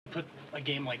put a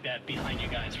game like that behind you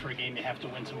guys for a game you have to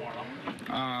win tomorrow?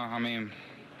 I mean,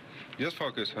 just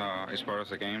focus as part of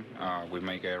the game. We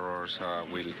make errors.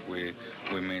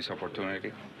 We miss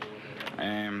opportunity.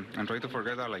 And try to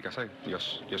forget that, like I said,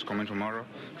 just come in tomorrow,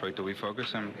 try to be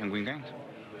focused and win games.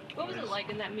 What was it like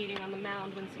in that meeting on the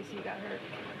mound when CC got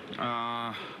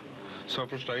hurt? So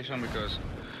frustration because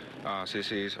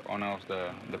CC is one of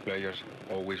the players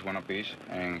always want to pitch,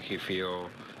 and he feels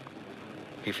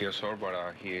sore,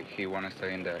 but he want to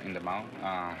stay in the mound.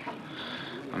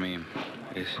 I mean,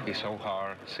 it's so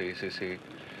hard to see CC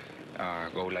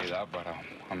go like that, but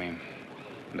I mean,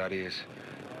 that is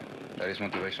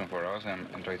motivation for us,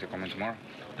 and try to come in tomorrow.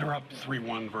 They're up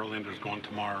 3-1. Verlander's going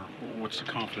tomorrow. What's the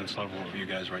confidence level of you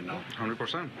guys right now?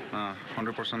 100%.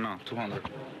 100% now. 200.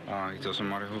 It doesn't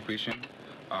matter who pitching.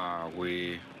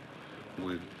 We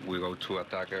go to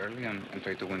attack early and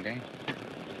try to win game.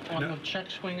 On the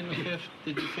check swing in the fifth,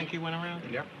 did you think he went around?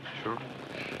 Yeah, sure.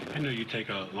 I know you take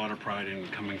a lot of pride in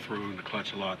coming through in the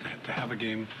clutch a lot. To have a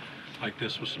game like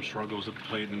this with some struggles at the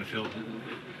plate and in the field,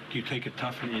 do you take it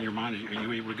tough in your mind? Are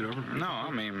you able to get over it? No,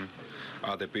 I mean,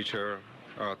 the pitcher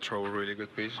throw a really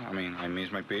good pitch. I mean, I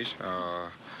missed my pitch.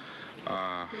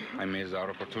 I missed that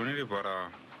opportunity, but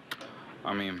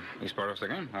I mean, it's part of the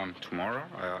game. Tomorrow,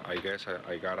 I guess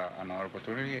I got another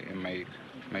opportunity and make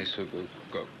some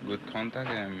good contact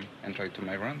and try to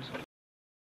make runs.